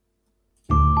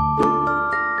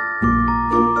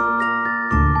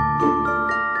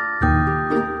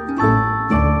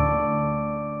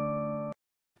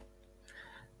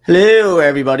Hello,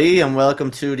 everybody, and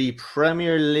welcome to the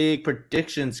Premier League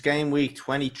predictions game week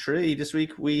 23. This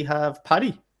week we have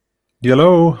Paddy.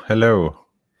 Hello.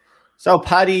 So,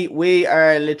 Paddy, we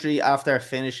are literally after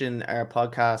finishing our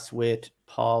podcast with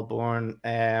Paul Byrne.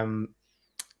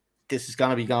 This is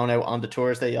going to be going out on the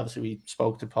Thursday. Obviously, we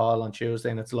spoke to Paul on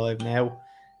Tuesday, and it's live now.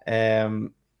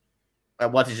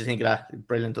 What did you think of that?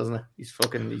 Brilliant, doesn't it? He's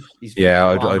yeah.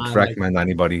 I'd recommend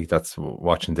anybody that's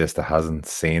watching this that hasn't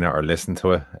seen it or listened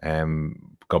to it,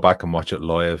 go back and watch it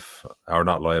live, or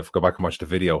not live. Go back and watch the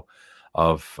video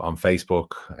on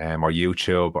Facebook or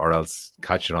YouTube, or else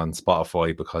catch it on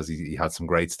Spotify, because he had some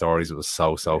great stories. It was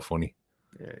so funny.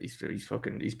 Yeah, he's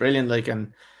brilliant.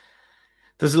 And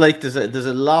there's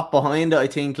a lot behind it. I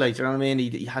think, you know what I mean.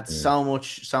 He had so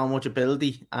much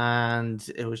ability, and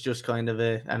it was just kind of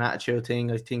an attitude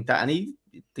thing. I think that, and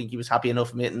he was happy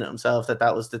enough admitting it himself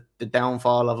that was the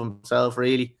downfall of himself,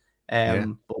 really. But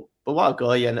what a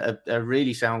guy, and a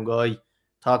really sound guy.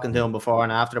 Talking to him before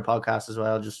and after the podcast as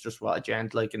well, just what a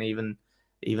gent, and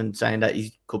even saying that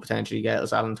he could potentially get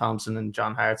us Alan Thompson and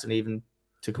John Hartson even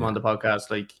to come on the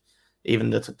podcast. Even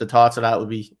the thoughts of that would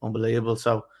be unbelievable.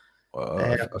 So.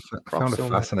 I found it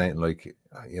fascinating,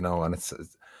 and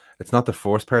it's not the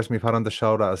first person we've had on the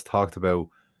show that has talked about,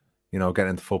 getting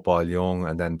into football young,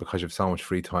 and then because you have so much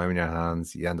free time in your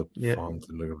hands, you end up falling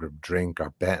to drink or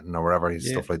betting or whatever,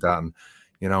 stuff like that. And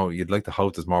you'd like to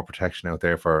hope there's more protection out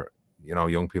there for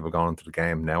young people going into the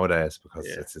game nowadays, because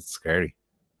it's scary.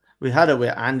 We had it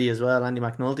with Andy as well, Andy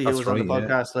McNulty, who was on the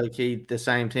podcast. He the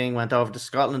same thing, went over to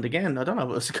Scotland again. I don't know if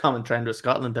it was a common trend with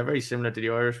Scotland. They're very similar to the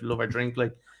Irish. We love our drink,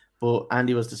 But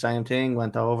Andy was the same thing,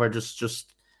 went over, just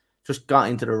got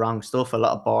into the wrong stuff. A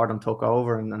lot of boredom took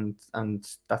over, and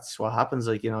that's what happens.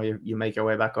 You make your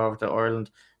way back over to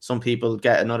Ireland. Some people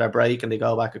get another break and they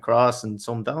go back across, and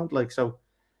some don't.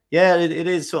 It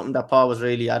is something that Paul was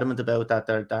really adamant about, that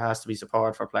there has to be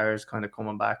support for players kind of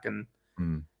coming back. And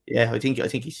I think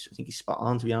he's spot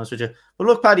on, to be honest with you. But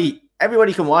look, Paddy,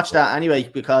 everybody can watch that anyway,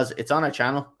 because it's on our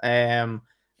channel.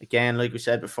 Again, like we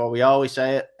said before, we always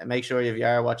say it. Make sure if you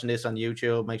are watching this on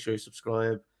YouTube, make sure you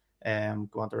subscribe.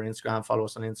 Go onto our Instagram, follow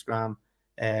us on Instagram.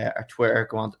 Our Twitter,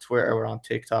 go on to Twitter. We're on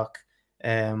TikTok.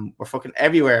 We're fucking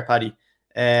everywhere, Paddy.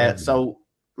 So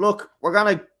look, we're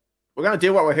gonna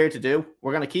do what we're here to do.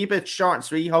 We're gonna keep it short and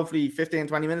sweet. Hopefully 15,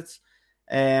 20 minutes.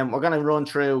 We're gonna run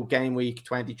through game week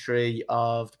 23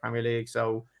 of the Premier League.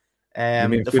 So you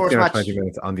mean the first match, 20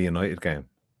 minutes on the United game.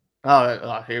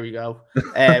 Oh, here we go.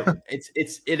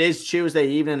 It is Tuesday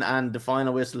evening, and the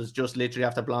final whistle is just literally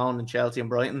after blown in Chelsea and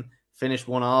Brighton. Finished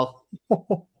 1-1.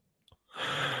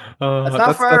 That's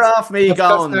not far off me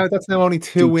going. That's now only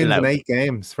 2 wins in 8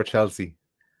 games for Chelsea.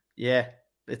 Yeah,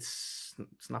 it's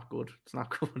not good. It's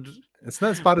not good. It's not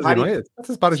as bad as United.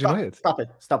 That's as bad as United. Stop it.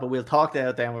 We'll talk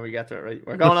about that when we get to it. Right,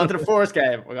 we're going on to the first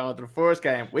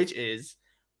game. Which is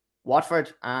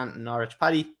Watford and Norwich.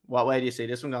 Paddy, what way do you see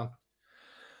this one going?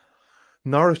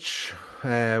 Norwich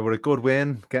with a good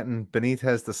win, getting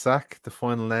Benitez the sack, the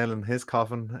final nail in his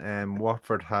coffin.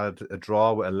 Watford had a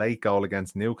draw with a late goal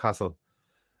against Newcastle.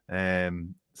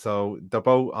 So they'll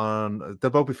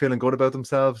both be feeling good about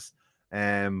themselves. So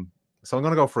I'm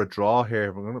going to go for a draw here.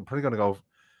 I'm probably going to go.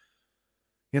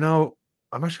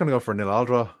 I'm actually going to go for a 0-0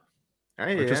 draw.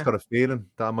 I just got a feeling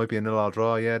that it might be a 0-0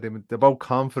 draw. Yeah, they're both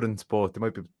confident, but they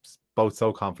might be both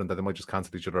so confident that they might just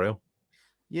cancel each other out.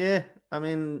 Yeah, I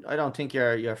mean, I don't think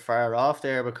you're far off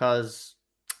there, because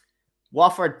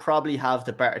Watford probably have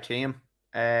the better team.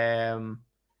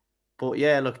 But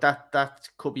yeah, look, that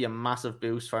could be a massive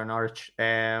boost for Norwich.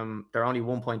 They're only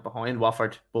 1 point behind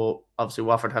Watford, but obviously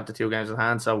Watford have the 2 games in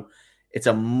hand, so it's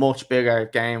a much bigger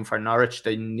game for Norwich.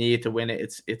 They need to win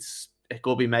it. It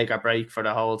could be make or break for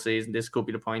the whole season. This could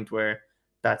be the point where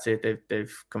that's it.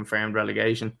 They've confirmed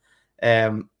relegation.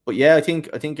 But yeah, I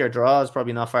think your draw is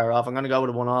probably not far off. I'm going to go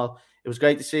with a 1-1. It was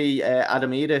great to see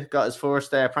Adam Idah got his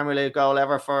first Premier League goal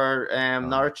ever for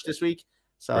Norwich this week.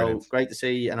 So brilliant. Great to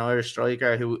see an Irish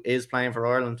striker who is playing for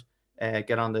Ireland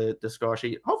get on the score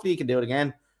sheet. Hopefully he can do it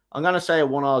again. I'm going to say a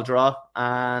 1-1 draw,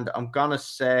 and I'm going to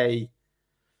say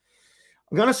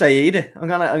Idah. I'm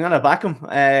going to back him.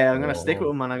 I'm going to stick with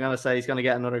him, and I'm going to say he's going to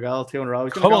get another goal, 2 in a row.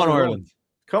 Come on,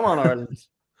 Ireland.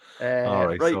 All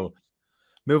right. So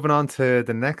moving on to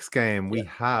the next game, we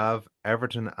have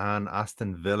Everton and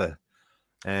Aston Villa.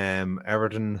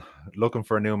 Everton looking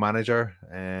for a new manager.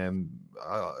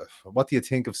 What do you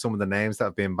think of some of the names that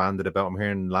have been bandied about? I'm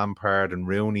hearing Lampard and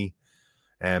Rooney.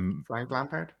 Frank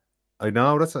Lampard. I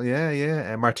know that's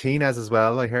Martinez as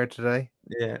well, I heard today.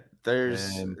 Yeah,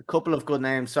 there's a couple of good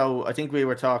names. So I think we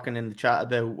were talking in the chat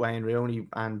about Wayne Rooney,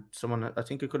 and someone, I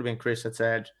think it could have been Chris, had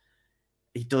said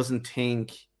he doesn't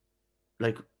think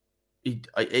like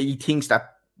he thinks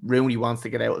that Rooney wants to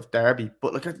get out of Derby,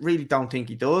 but like I really don't think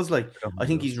he does. Like I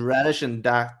think he's relishing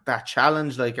that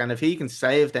challenge. Like, and if he can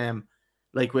save them,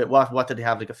 like with what did they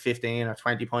have, like a 15 or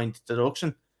 20 point deduction?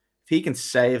 If he can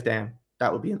save them,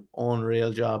 that would be an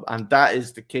unreal job, and that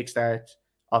is the kickstart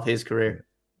of his career.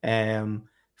 Fuck and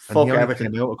he only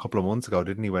came out a couple of months ago,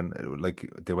 didn't he? When like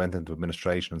they went into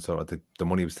administration and so the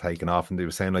money was taken off, and they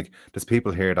were saying like, there's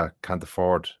people here that can't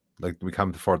afford, like we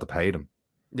can't afford to pay them.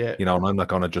 Yeah, you know, and I'm not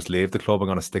going to just leave the club. I'm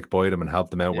going to stick by them and help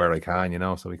them out where I can, you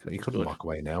know. So he couldn't walk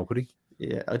away now, could he?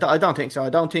 Yeah, I don't think so. I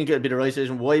don't think it'd be the right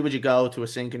decision. Why would you go to a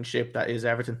sinking ship that is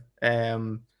Everton?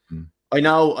 I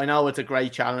know it's a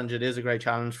great challenge. It is a great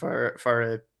challenge for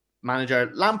a manager.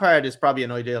 Lampard is probably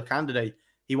an ideal candidate.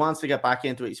 He wants to get back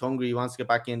into it. He's hungry. He wants to get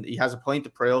back in. He has a point to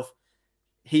prove.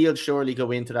 He'll surely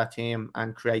go into that team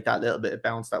and create that little bit of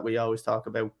bounce that we always talk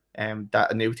about.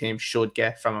 That a new team should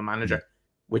get from a manager.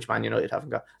 Which Man United haven't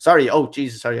got. Sorry. Oh,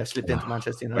 Jesus. Sorry. I slipped into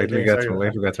Manchester United. Wait till we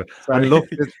get to it. And look,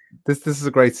 this is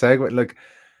a great segue. Like,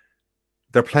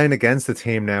 they're playing against a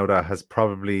team now that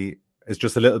is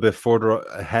just a little bit further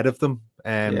ahead of them.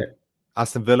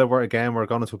 Aston Villa were going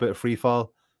into a bit of free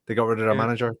fall. They got rid of their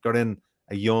manager, got in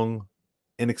a young,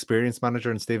 inexperienced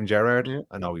manager in Steven Gerrard.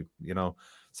 I know,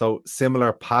 so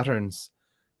similar patterns.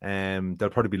 They'll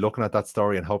probably be looking at that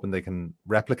story and hoping they can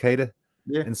replicate it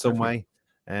in some way.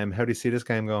 How do you see this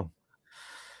game going?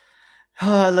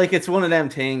 Like, it's one of them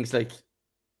things. Like,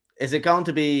 is it going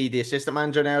to be the assistant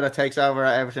manager now that takes over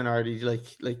at Everton, or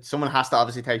like someone has to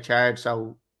obviously take charge?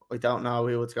 So I don't know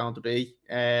who it's going to be.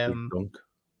 Are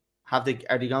they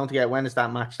going to get? When is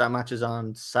that match? That match is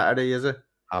on Saturday, is it?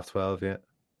 12:30. Yeah.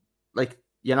 Like,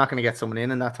 you're not going to get someone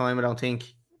in that time, I don't think,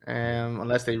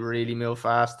 unless they really move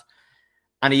fast.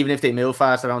 And even if they move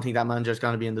fast, I don't think that manager is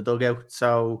going to be in the dugout.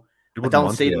 So I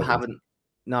don't see them having.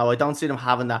 No, I don't see them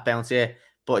having that bounce yet,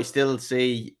 but I still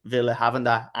see Villa having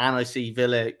that, and I see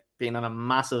Villa being on a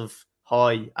massive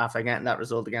high after getting that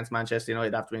result against Manchester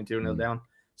United after being 2-0 down.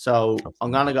 So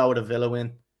I'm going to go with a Villa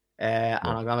win, and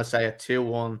I'm going to say a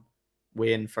 2-1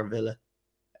 win for Villa.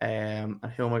 And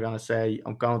who am I going to say?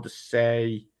 I'm going to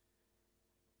say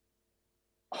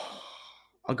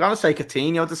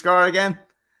Coutinho to score again.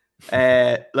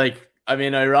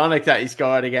 Ironic that he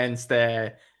scored against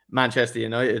Manchester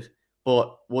United.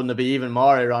 But wouldn't it be even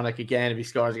more ironic again if he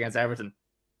scores against Everton?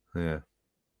 Yeah.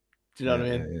 Do you know what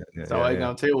I mean? So I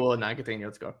know 2-1 and Coutinho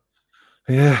to score.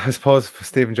 Yeah, I suppose for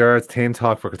Steven Gerrard's team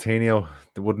talk for Coutinho,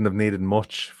 they wouldn't have needed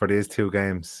much for these two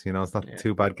games. You know, it's not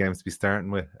two bad games to be starting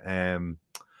with. I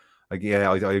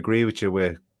agree with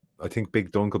you. I think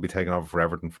Big Dunk will be taking over for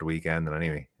Everton for the weekend. And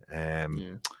anyway,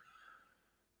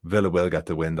 Villa will get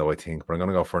the win, though, I think. But I'm going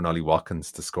to go for Ollie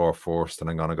Watkins to score first, and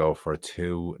I'm going to go for a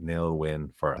 2-0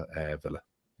 win for Villa.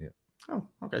 Yeah. Oh,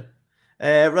 okay.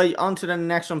 Right, on to the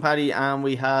next one, Paddy, and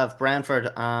we have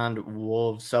Brentford and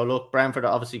Wolves. So, look, Brentford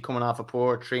are obviously coming off a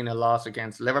poor 3-0 loss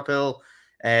against Liverpool.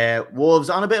 Wolves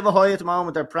on a bit of a high at the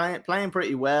moment. They're playing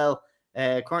pretty well.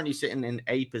 Currently sitting in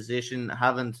 8th position.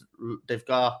 They've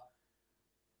got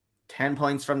 10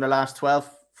 points from the last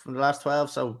 12.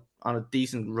 So on a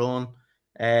decent run.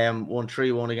 Won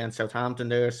 3-1 against Southampton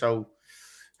there. So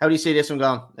how do you see this one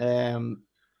going?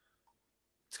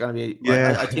 It's going to be,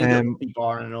 I think it'll be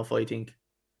boring enough, I think.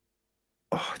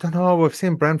 I don't know. We've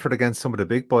seen Brentford against some of the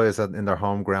big boys in their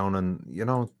home ground, and, you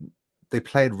know, they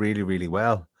played really, really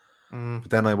well. But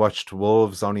then I watched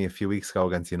Wolves only a few weeks ago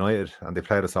against United, and they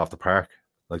played us off the park.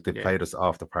 Like, they played us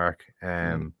off the park.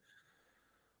 I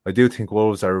do think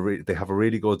Wolves they have a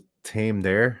really good team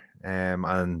there.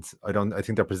 And I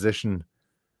think their position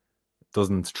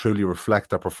doesn't truly reflect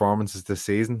their performances this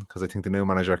season, because I think the new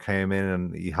manager came in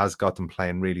and he has got them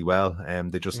playing really well,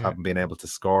 and they just haven't been able to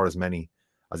score as many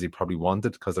as he probably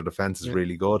wanted, because their defense is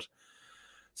really good.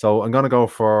 So I'm going to go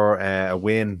for a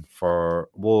win for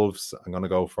Wolves. I'm going to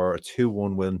go for a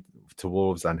 2-1 win to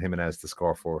Wolves and Jimenez to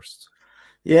score first.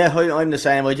 Yeah, I'm the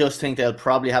same. I just think they'll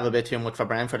probably have a bit too much for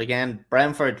Brentford again.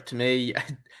 Brentford, to me,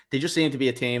 they just seem to be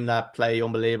a team that play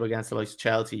unbelievable against the likes of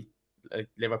Chelsea, like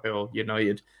Liverpool,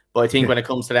 United. But I think when it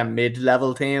comes to them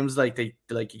mid-level teams, like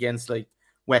against like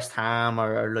West Ham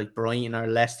or like Brighton or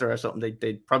Leicester or something,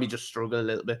 they'd probably just struggle a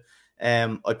little bit.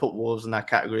 I put Wolves in that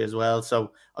category as well.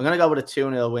 So I'm going to go with a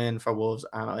 2-0 win for Wolves,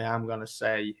 and I am going to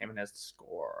say Jimenez to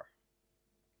score.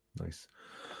 Nice.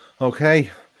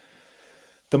 Okay.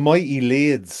 The mighty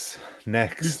Leeds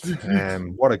next.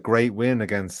 What a great win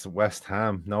against West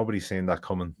Ham. Nobody's seen that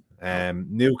coming.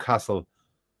 Newcastle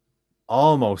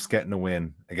almost getting a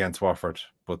win against Watford,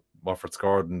 but Watford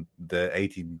scored in the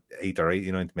 88th or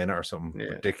 89th minute or something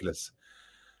ridiculous.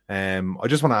 I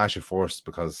just want to ask you first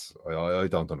because I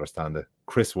don't understand it.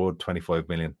 Chris Wood, 25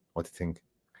 million. What do you think?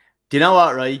 Do you know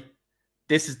what? Right,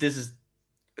 this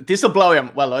will blow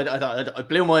him. Well, I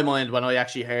blew my mind when I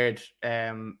actually heard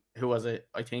who was it?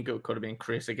 I think it could have been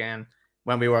Chris again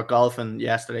when we were golfing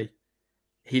yesterday.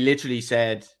 He literally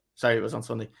said, sorry, it was on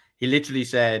Sunday. He literally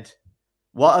said,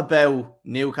 what about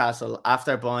Newcastle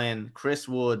after buying Chris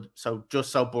Wood, so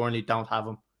Burnley don't have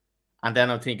him? And then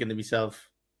I'm thinking to myself,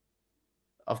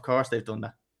 of course they've done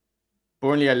that.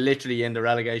 Burnley are literally in the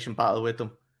relegation battle with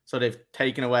them. So they've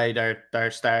taken away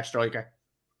their star striker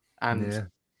and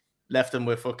left them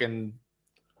with fucking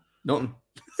nothing.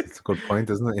 It's a good point,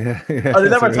 isn't it? Yeah. I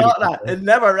never thought that. It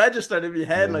never registered in my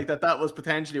head like that was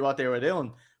potentially what they were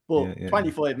doing. But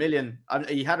 25 million,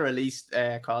 he had a release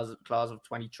clause of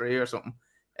 23 or something.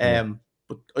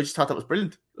 But I just thought that was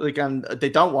brilliant. Like, and they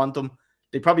don't want them.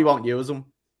 They probably won't use them.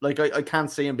 Like, I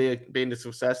can't see him being the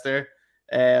success there.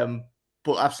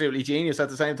 But absolutely genius at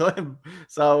the same time.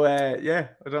 So, I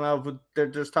don't know. But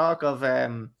there's talk of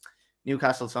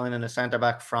Newcastle signing a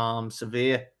centre-back from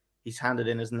Sevilla. He's handed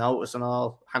in his notice and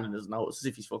all. Handed his notice as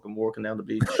if he's fucking working down the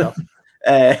bleeding shop.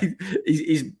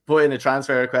 He's put in a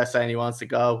transfer request saying he wants to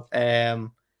go.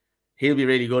 He'll be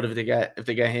really good if they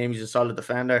get him. He's a solid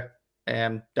defender.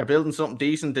 They're building something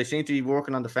decent. They seem to be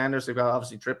working on defenders. They've got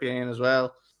obviously Trippier in as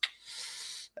well.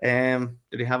 Do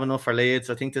they have enough for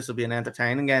Leeds? I think this will be an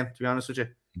entertaining game, to be honest with you.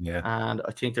 Yeah. And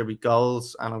I think there'll be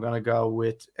goals, and I'm going to go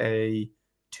with a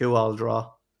 2-2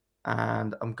 draw.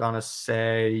 And I'm going to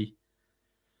say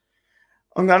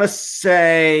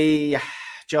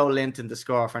Joe Linton to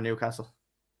score for Newcastle.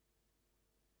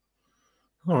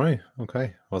 All right.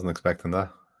 Okay. Wasn't expecting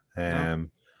that. No.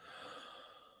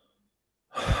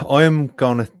 I'm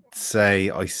going to say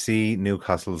I see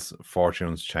Newcastle's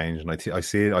fortunes change, and I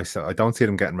don't see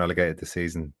them getting relegated this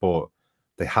season, but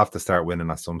they have to start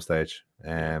winning at some stage.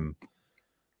 A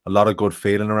lot of good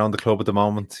feeling around the club at the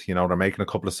moment. You know, they're making a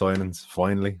couple of signings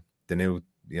finally. The new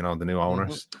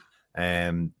owners.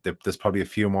 There's probably a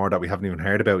few more that we haven't even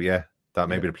heard about yet that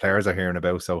maybe the players are hearing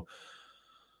about. So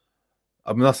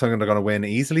I'm not saying they're going to win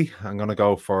easily. I'm going to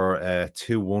go for a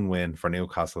 2-1 win for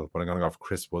Newcastle, but I'm going to go for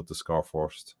Chris Wood to score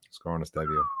first, score on his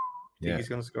debut. Think he's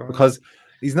going to score because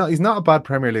he's not a bad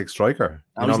Premier League striker.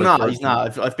 No, he's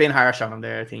not. I've been harsh on him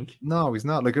there, I think. No, he's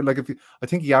not. I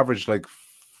think he averaged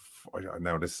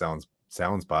now this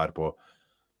sounds bad, but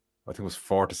I think it was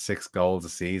 4 to 6 goals a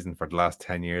season for the last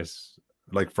 10 years.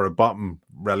 Like, for a bottom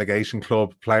relegation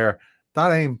club player,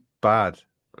 that ain't bad.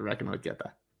 I reckon I'd get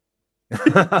that.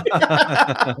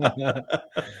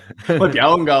 Might be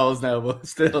own goals now, but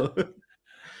still.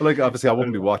 Like, obviously, I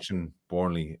wouldn't be watching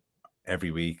Burnley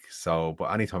every week. So, but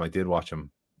anytime I did watch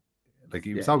him, like,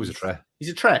 he was always a threat.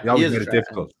 He's a threat. He always made it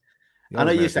difficult. And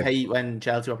I used to hate when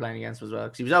Chelsea were playing against him as well,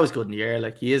 because he was always good in the air.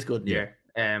 Like, he is good in the air.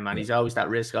 And he's always that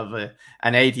risk of an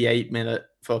 88-minute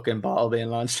fucking ball being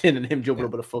launched in and him jumping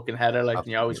up with a fucking header. Like, and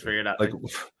you always figure that. Like,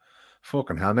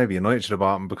 fucking hell, maybe United should have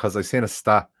bought him, because I seen a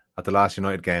stat at the last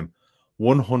United game: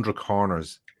 100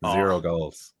 corners, 0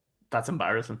 goals. That's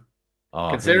embarrassing.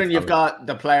 Considering you've got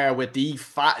the player with the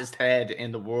fattest head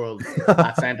in the world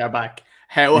at centre back,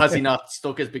 how has he not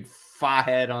stuck his big fat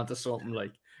head onto something?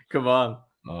 Like, come on.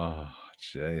 Oh,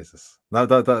 Jesus. No,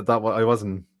 that I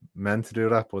wasn't meant to do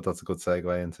that, but that's a good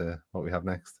segue into what we have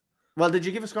next. Well, did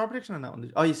you give a score prediction on that one?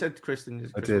 Oh, you said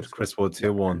Kristen. I did. Chris Wood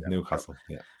 2-1 Newcastle.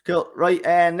 Yeah. Cool. Right.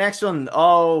 Next one.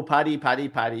 Oh, Paddy.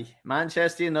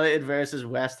 Manchester United versus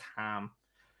West Ham.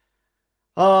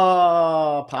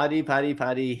 Oh, Paddy.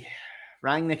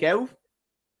 Rangnick out?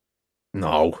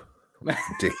 No.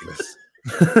 Ridiculous.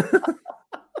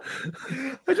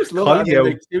 I just love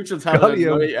that. Tuchel's having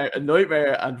a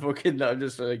nightmare, and fucking I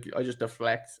just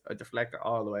deflect. I deflect it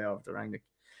all the way off to Rangnick.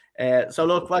 So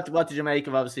look, what did you make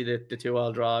of obviously the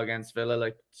 2-2 draw against Villa?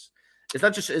 Like, are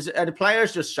the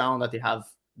players just showing that they have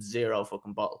zero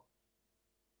fucking bottle?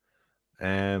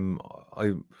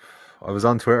 I was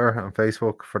on Twitter and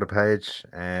Facebook for the page.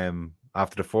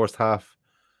 After the first half,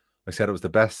 I said it was the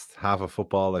best half of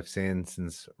football I've seen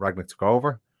since Rangnick took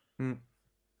over.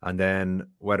 And then,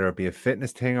 whether it be a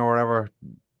fitness thing or whatever,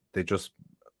 it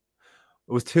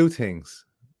was two things.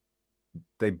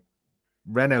 They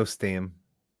ran out of steam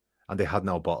and they had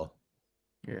no bottle.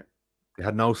 Yeah. They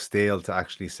had no steel to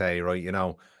actually say, right,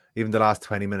 even the last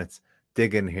 20 minutes,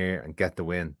 dig in here and get the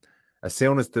win. As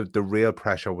soon as the real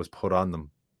pressure was put on them,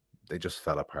 they just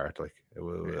fell apart. Like, it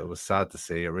was sad to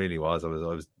see. It really was. I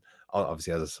was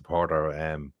obviously, as a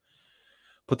supporter,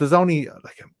 but there's only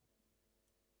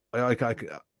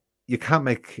you can't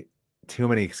make too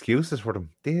many excuses for them.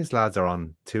 These lads are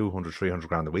on 200, 300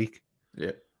 grand a week.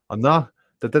 Yeah.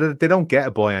 They don't get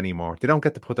a boy anymore. They don't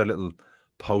get to put their little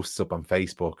posts up on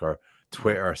Facebook or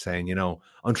Twitter saying, you know,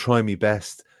 I'm trying my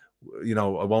best. You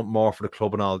know, I want more for the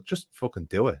club and all. Just fucking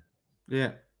do it.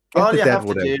 Yeah. All you have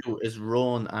to do is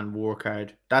run and work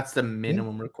hard. That's the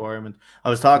minimum requirement. I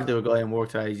was talking to a guy in work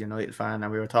today, he's a United fan,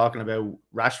 and we were talking about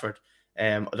Rashford.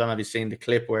 I don't know if you've seen the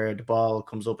clip where the ball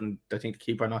comes up and I think the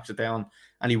keeper knocks it down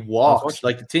and he walks.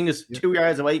 Like the thing is 2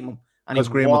 yards away from him. And because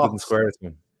Greenwood didn't square it to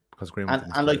him.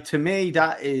 And like to me,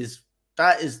 that is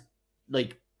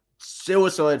like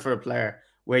suicide for a player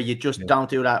where you just don't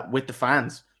do that with the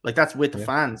fans. Like that's with the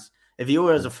fans. If you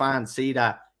as a fan see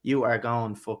that, you are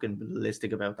going fucking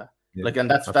ballistic about that. Yeah, like, and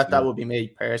that would be me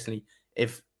personally.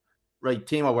 If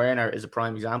Timo Werner is a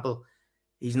prime example.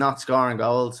 He's not scoring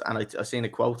goals, and I've seen a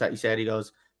quote that he said. He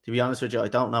goes, "To be honest with you, I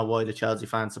don't know why the Chelsea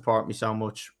fans support me so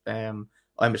much. I'm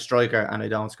a striker and I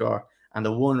don't score, and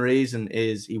the one reason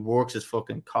is he works his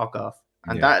fucking cock off,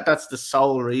 and that's the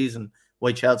sole reason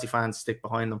why Chelsea fans stick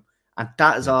behind him, and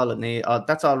that is all it needs.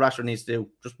 That's all Rashford needs to do.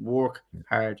 Just work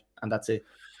hard, and that's it.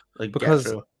 Like because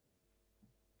get through.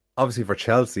 Obviously for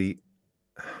Chelsea,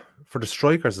 for the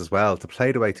strikers as well, to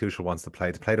play the way Tuchel wants to play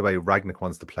the way Rangnick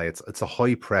wants to play, it's a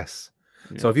high press.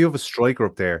 Yeah. So if you have a striker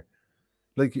up there,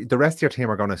 like the rest of your team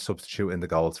are going to substitute in the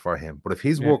goals for him. But if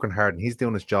he's working hard and he's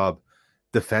doing his job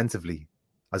defensively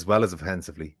as well as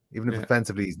offensively, even if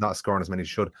offensively he's not scoring as many as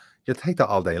he should, you'll take that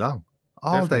all day long.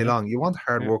 All day long. You want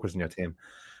hard workers in your team.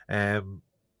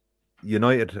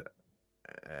 United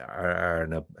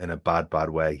are in a bad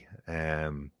way.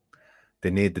 They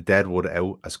need the deadwood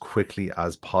out as quickly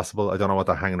as possible. I don't know what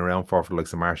they're hanging around for like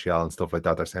some Martial and stuff like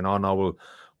that. They're saying, oh no,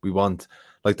 we want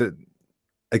like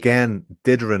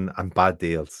Didrin and bad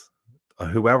deals.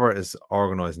 Whoever is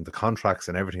organising the contracts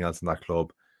and everything else in that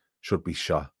club should be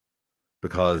shot.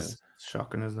 Because it's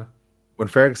shocking, isn't it? When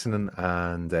Ferguson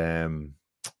and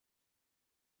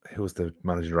who was the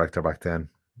managing director back then?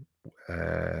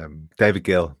 David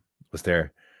Gill was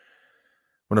there.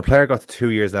 When a player got 2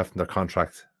 years left in their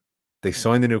contract, they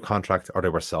signed a new contract or they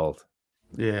were sold.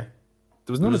 Yeah. There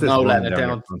was none of this. No letting it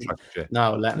down.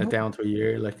 No, letting it down to a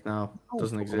year. Like, no, it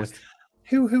doesn't exist.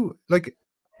 Who, like,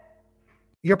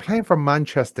 you're playing for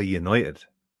Manchester United.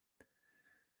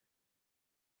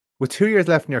 With 2 years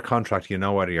left in your contract, you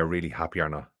know whether you're really happy or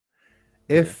not.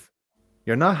 If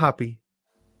you're not happy,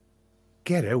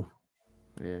 get out.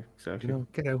 Yeah, exactly. You know,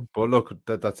 get out. But look,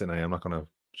 that's it. I'm not going to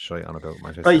shite on about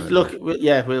Manchester. Right, United. Look,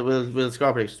 we'll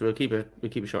score predictions. We'll keep it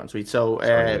short and sweet. So,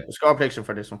 score prediction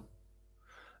for this one.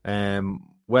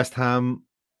 West Ham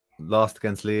lost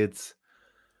against Leeds.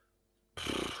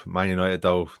 Man United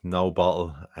though, no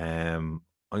bottle. I'm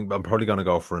probably going to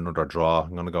go for another draw.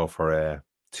 I'm going to go for a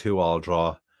 2-2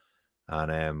 draw,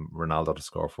 and Ronaldo to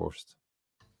score first.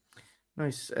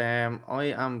 Nice.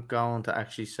 I am going to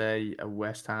actually say a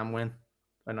West Ham win.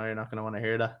 I know you're not going to want to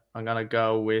hear that. I'm going to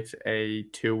go with a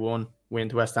 2-1 win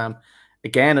to West Ham.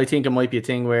 Again, I think it might be a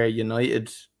thing where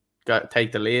United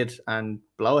take the lead and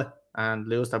blow it and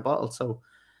lose their bottle. So,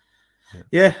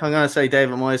 yeah, I'm going to say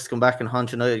David Moyes to come back and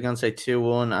hunt United. I'm going to say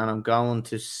 2-1, and I'm going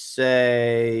to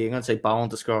say Bowen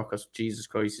to score because Jesus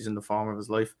Christ, he's in the form of his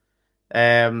life.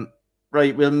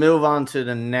 Right, we'll move on to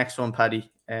the next one,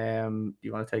 Paddy. Do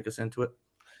you want to take us into it?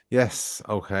 Yes.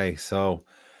 Okay. So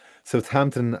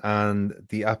Southampton and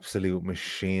the absolute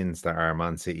machines that are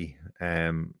Man City.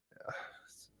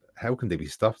 How can they be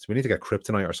stopped? We need to get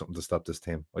kryptonite or something to stop this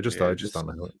team. I just don't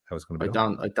know how it's going to be.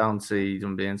 I don't see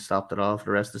them being stopped at all for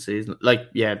the rest of the season.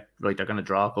 Like, they're going to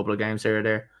draw a couple of games here or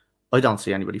there. I don't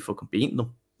see anybody fucking beating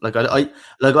them. Like I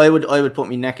would put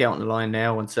my neck out on the line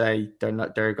now and say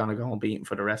they're going to go and beat them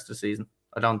for the rest of the season.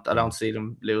 I don't see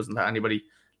them losing to anybody.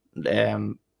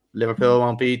 Liverpool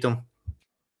won't beat them.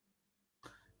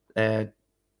 They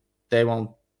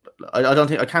won't.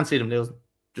 I can't see them losing.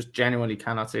 Just genuinely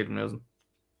cannot see them losing.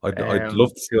 I'd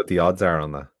love to see what the odds are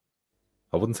on that.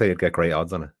 I wouldn't say you'd get great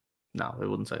odds on it. No, I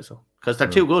wouldn't say so. Because they're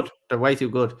too good. They're way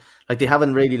too good. Like, they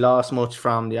haven't really lost much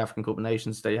from the African Cup of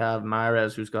Nations. They have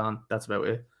Mahrez, who's gone. That's about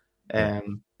it.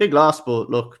 Big loss, but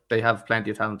look, they have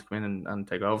plenty of talent to come in and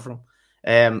take over from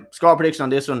them. Score prediction on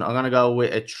this one, I'm going to go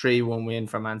with a 3-1 win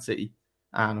for Man City.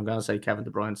 And I'm going to say Kevin De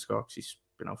Bruyne scores because he's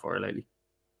been on fire lately.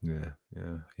 Yeah.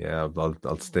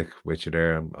 I'll stick with you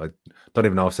there. I don't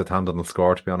even know if Southampton will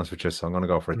score, to be honest with you. So I'm going to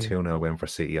go for a 2-0 win for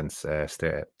City and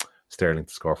Sterling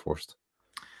to score first.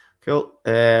 Cool.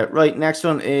 Right, next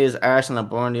one is Arsenal and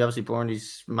Burnley. Obviously,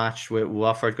 Burnley's match with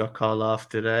Watford got called off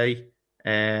today.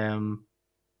 This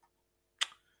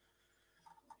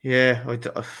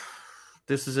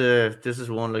is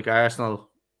one like Arsenal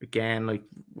again. Like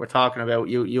we're talking about,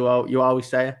 you always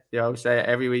say it. You always say it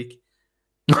every week.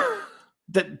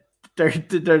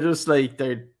 they're just like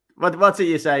what's it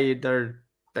you say they're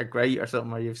great or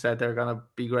something, or you've said they're gonna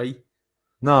be great?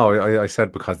 No, I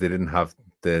said because they didn't have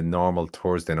the normal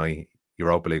Thursday night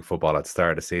Europa League football at the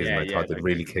start of the season. I thought they'd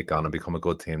really kick on and become a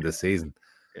good team this season.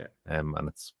 Yeah. And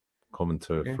it's coming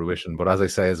to fruition. But as I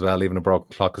say as well, even a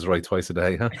broken clock is right twice a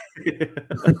day, huh?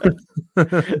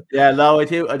 Yeah, no, I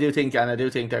do think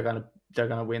they're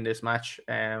gonna win this match.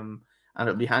 And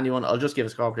it'll be a handy one. I'll just give a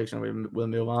score prediction and we'll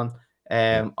move on.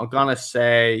 I'm gonna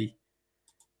say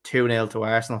 2-0 to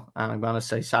Arsenal, and I'm gonna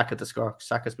say Saka to score.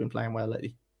 Saka's been playing well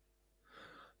lately.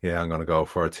 Yeah, I'm gonna go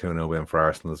for a 2-0 win for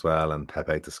Arsenal as well, and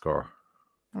Pepe to score.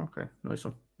 Okay, nice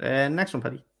one. Next one,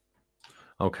 Paddy.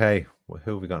 Okay, well,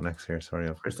 who have we got next here? Sorry,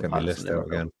 I've got my list out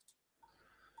again.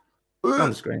 It's on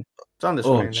the screen. It's on the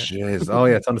screen. Oh, jeez. Oh,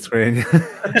 yeah, it's on the screen.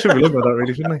 Should be looking at that,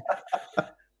 really, shouldn't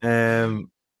I?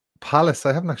 Palace,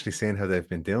 I haven't actually seen how they've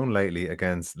been doing lately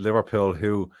against Liverpool,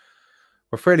 who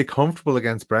were fairly comfortable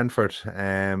against Brentford.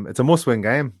 It's a must-win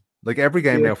game. Like every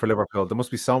game now for Liverpool, there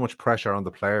must be so much pressure on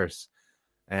the players.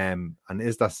 And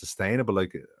is that sustainable?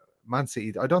 Like Man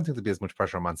City, I don't think there'd be as much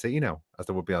pressure on Man City now as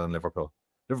there would be on Liverpool.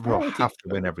 Liverpool have to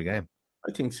win every game.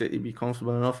 I think City be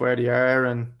comfortable enough where they are,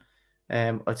 and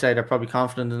I'd say they're probably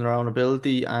confident in their own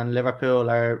ability. And Liverpool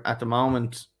are at the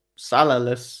moment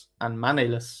Salah-less and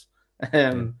Mane-less.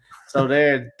 So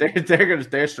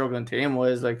they're struggling team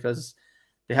wise, like, because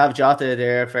they have Jota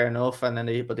there, fair enough, and then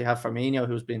they have Firmino,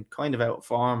 who's been kind of out of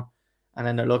form. And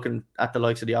then they're looking at the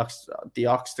likes of the Ox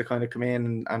to kind of come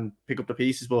in and pick up the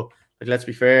pieces. But like, let's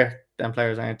be fair, them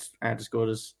players aren't as good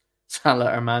as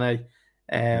Salah or Mane.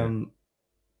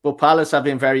 But Palace have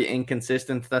been very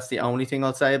inconsistent. That's the only thing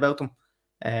I'll say about them.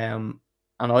 And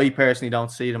I personally don't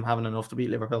see them having enough to beat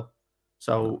Liverpool.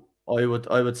 So I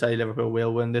would say Liverpool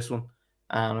will win this one.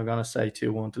 And I'm gonna say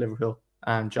 2-1 to Liverpool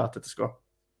and Jota to score.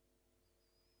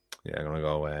 Yeah, I'm gonna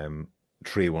go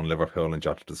 3-1 Liverpool and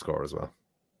Jota to score as well.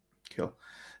 Cool.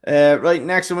 Right,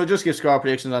 next one, we'll just give score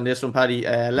predictions on this one, Paddy.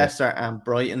 Leicester and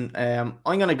Brighton. I'm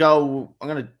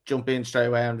gonna jump in straight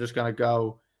away. I'm just gonna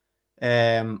go.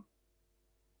 I'm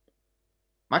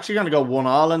actually gonna go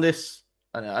 1-1 on this.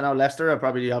 I know Leicester are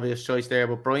probably the obvious choice there,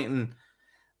 but Brighton.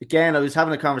 Again, I was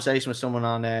having a conversation with someone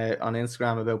on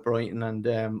Instagram about Brighton, and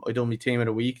I done my team of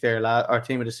the week there, or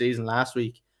team of the season last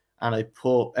week, and I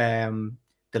put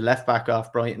the left back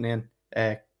off Brighton in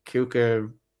Kuka.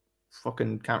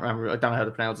 Fucking can't remember. I don't know how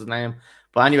to pronounce his name,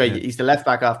 but anyway, he's the left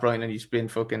back off Brighton, and he's been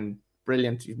fucking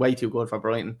brilliant. He's way too good for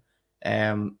Brighton.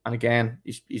 And again,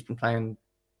 he's been playing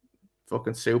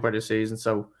fucking super this season.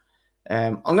 So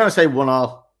I'm gonna say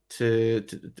 1-1 to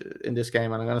in this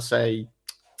game, and I'm gonna say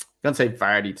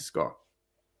Vardy to score.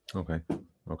 Okay.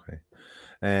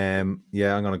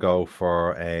 Yeah, I'm gonna go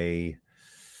for a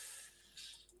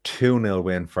 2-0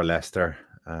 win for Leicester,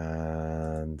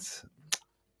 and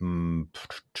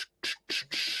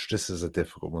this is a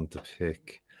difficult one to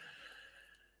pick.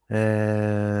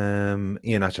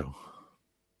 Iheanacho.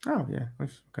 Oh yeah,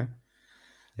 nice. Okay.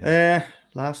 Yeah.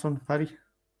 Last one, Paddy.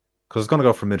 Because I was going to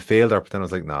go for midfielder, but then I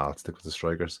was like, nah, I'll stick with the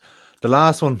strikers. The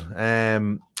last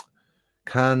one.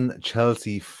 Can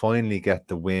Chelsea finally get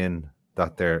the win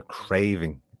that they're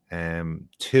craving?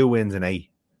 2 wins in 8.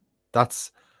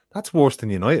 That's worse than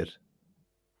United.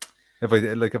 If I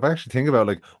actually think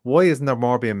about why isn't there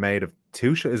more being made of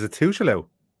Tuchel? Is it Tuchel out?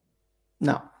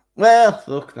 No. Well,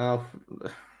 look, no.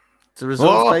 It's a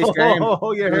results-based game.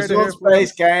 Oh, yeah,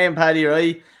 results-based game, Paddy,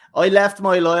 right? I left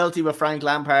my loyalty with Frank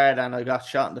Lampard and I got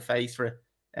shot in the face for it.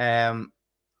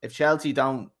 If Chelsea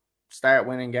don't start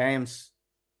winning games,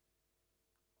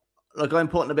 I'm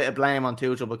putting a bit of blame on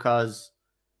Tuchel because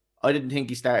I didn't think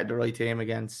he started the right team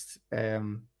against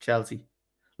Chelsea.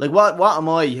 What am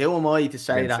I? Who am I to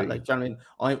say against that? City. Do you know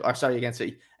what I mean? Against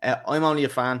City. I'm only a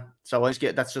fan, so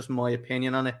that's just my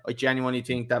opinion on it. I genuinely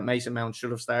think that Mason Mount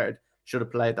should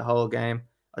have played the whole game.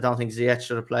 I don't think Ziyech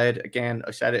should have played. Again,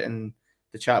 I said it in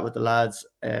the chat with the lads.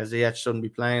 Ziyech shouldn't be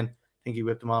playing. I think he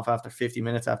whipped him off after 50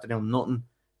 minutes after doing nothing.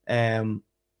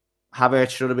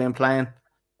 Havertz should have been playing.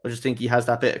 I just think he has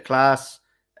that bit of class.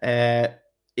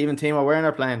 Even Timo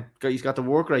Werner playing. He's got the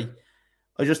work right.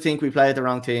 I just think we played the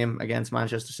wrong team against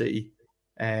Manchester City.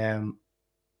 And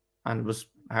it was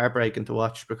heartbreaking to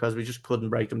watch because we just couldn't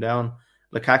break them down.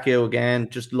 Lukaku, again,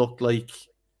 just looked like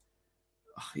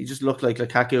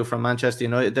Lukaku from Manchester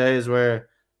United days where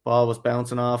ball was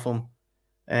bouncing off him.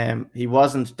 He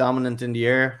wasn't dominant in the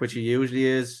air, which he usually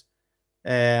is.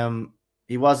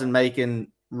 He wasn't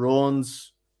making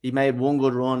runs. He made one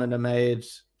good run and it made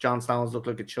John Stones look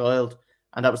like a child.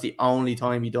 And that was the only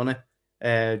time he done it.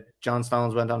 John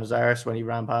Stones went on his arse when he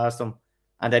ran past him.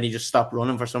 And then he just stopped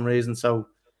running for some reason. So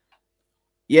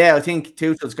Yeah, I think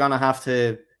Tuchel's gonna have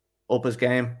to up his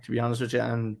game, to be honest with you,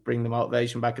 and bring the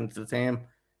motivation back into the team.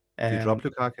 Do you drop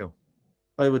Lukaku?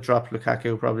 I would drop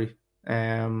Lukaku probably.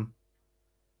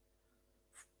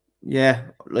 Yeah,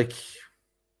 like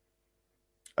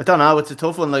I don't know. It's a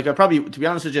tough one. Like I probably, to be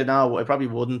honest with you, now I probably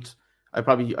wouldn't. I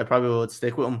probably would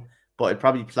stick with him, but I'd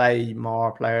probably play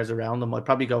more players around him. I'd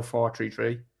probably go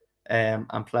 4-3-3,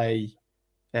 and play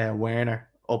Werner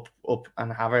up,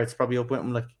 and Havertz probably up with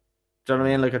him. Like, do you know what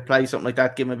I mean? Like I'd play something like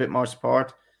that, give him a bit more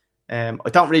support. I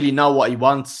don't really know what he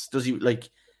wants. Does he like?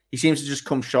 He seems to just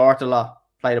come short a lot,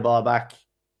 play the ball back,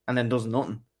 and then does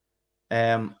nothing.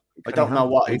 I don't know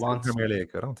what he wants. Premier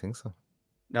League? I don't think so.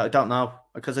 No, I don't know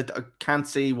because I can't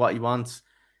see what he wants.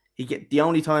 The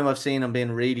only time I've seen him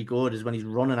being really good is when he's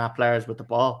running at players with the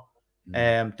ball.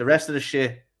 The rest of the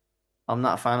shit, I'm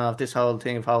not a fan of. This whole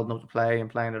thing of holding up the play and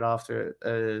playing it off to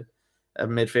a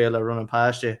midfielder running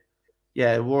past you.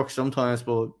 Yeah, it works sometimes,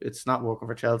 but it's not working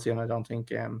for Chelsea, and I don't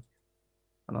think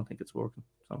it's working.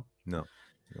 So no.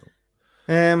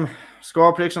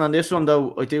 Score prediction on this one,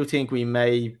 though, I do think we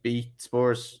may beat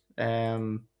Spurs.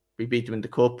 We beat them in the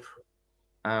cup,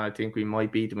 and I think we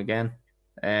might beat them again.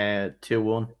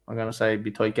 2-1. I'm going to say it'd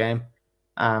be a tight game,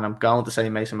 and I'm going to say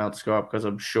Mason Mount to score because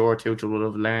I'm sure Tuchel will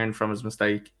have learned from his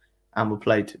mistake, and we'll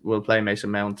play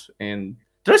Mason Mount in.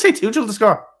 Did I say Tuchel to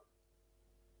score?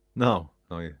 No.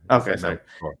 Okay, sorry.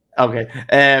 Okay.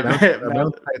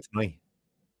 Mount played tonight.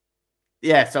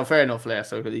 Yeah, so fair enough, Leah.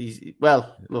 So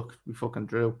look, we fucking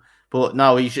drew, but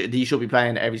no, he should be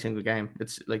playing every single game.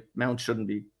 It's like Mount shouldn't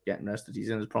be getting rested. He's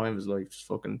in his prime of his life. Just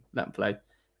fucking let him play.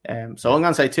 So I'm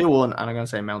gonna say 2-1, and I'm gonna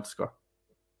say Mount to score.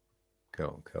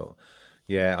 Cool.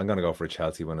 Yeah, I'm gonna go for a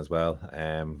Chelsea win as well.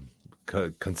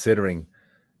 Considering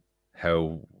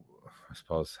how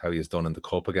he's done in the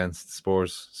cup against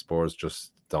Spurs. Spurs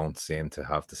just don't seem to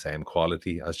have the same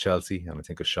quality as Chelsea, and I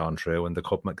think it's shown through in the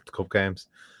cup games.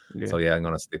 Yeah. So yeah, I'm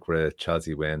going to stick with a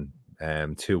Chelsea win,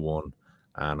 2-1,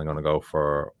 and I'm going to go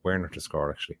for Werner to score.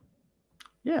 Actually,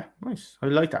 yeah, nice. I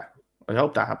like that. I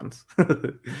hope that happens.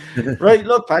 Right,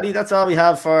 look, Paddy, that's all we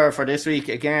have for this week.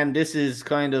 Again, this is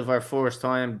kind of our first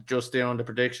time just doing the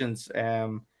predictions,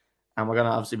 and we're going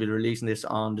to obviously be releasing this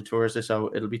on the Thursday,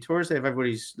 so it'll be Thursday if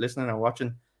everybody's listening or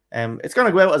watching. It's going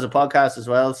to go out as a podcast as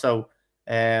well, so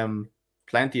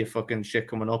plenty of fucking shit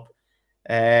coming up.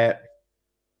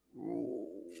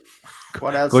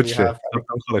 What else do we have?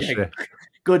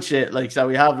 Good shit. Like, so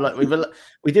we have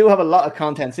we do have a lot of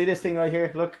content. See this thing right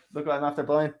here? Look what I'm after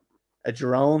buying. A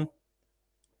drone.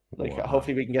 Like, wow.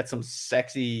 Hopefully we can get some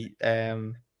sexy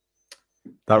that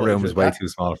room is way too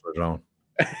small for a drone.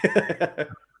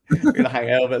 We're gonna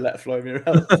hang out a bit, let it fly me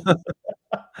around.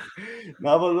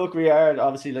 No, but look, we are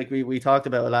obviously, like we talked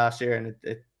about it last year, and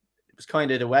it was kind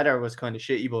of, the weather was kind of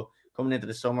shitty, but coming into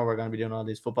the summer we're going to be doing all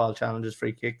these football challenges,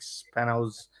 free kicks,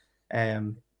 penalties,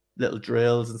 little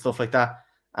drills and stuff like that,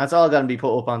 and it's all going to be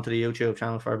put up onto the YouTube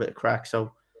channel for a bit of crack.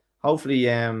 So hopefully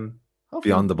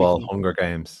beyond the ball Hunger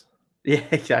Games. Yeah,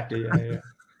 exactly. Yeah.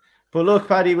 But look,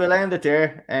 Paddy, we'll end it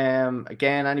there.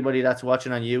 Again, anybody that's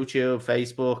watching on YouTube,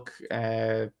 Facebook,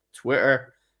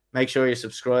 Twitter, make sure you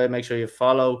subscribe, make sure you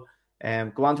follow.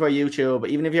 Go onto our YouTube.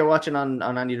 Even if you're watching on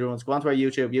Andy Ruins, go onto our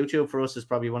YouTube. YouTube for us is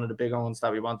probably one of the big ones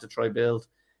that we want to try build.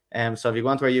 So if you go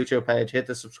onto our YouTube page, hit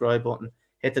the subscribe button,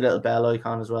 hit the little bell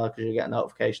icon as well, because you get a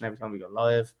notification every time we go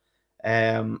live.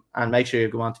 And make sure you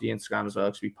go onto the Instagram as well,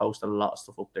 because we post a lot of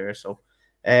stuff up there. So,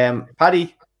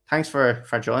 Paddy, thanks for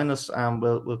joining us.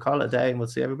 We'll call it a day, and we'll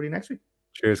see everybody next week.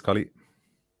 Cheers, Collie.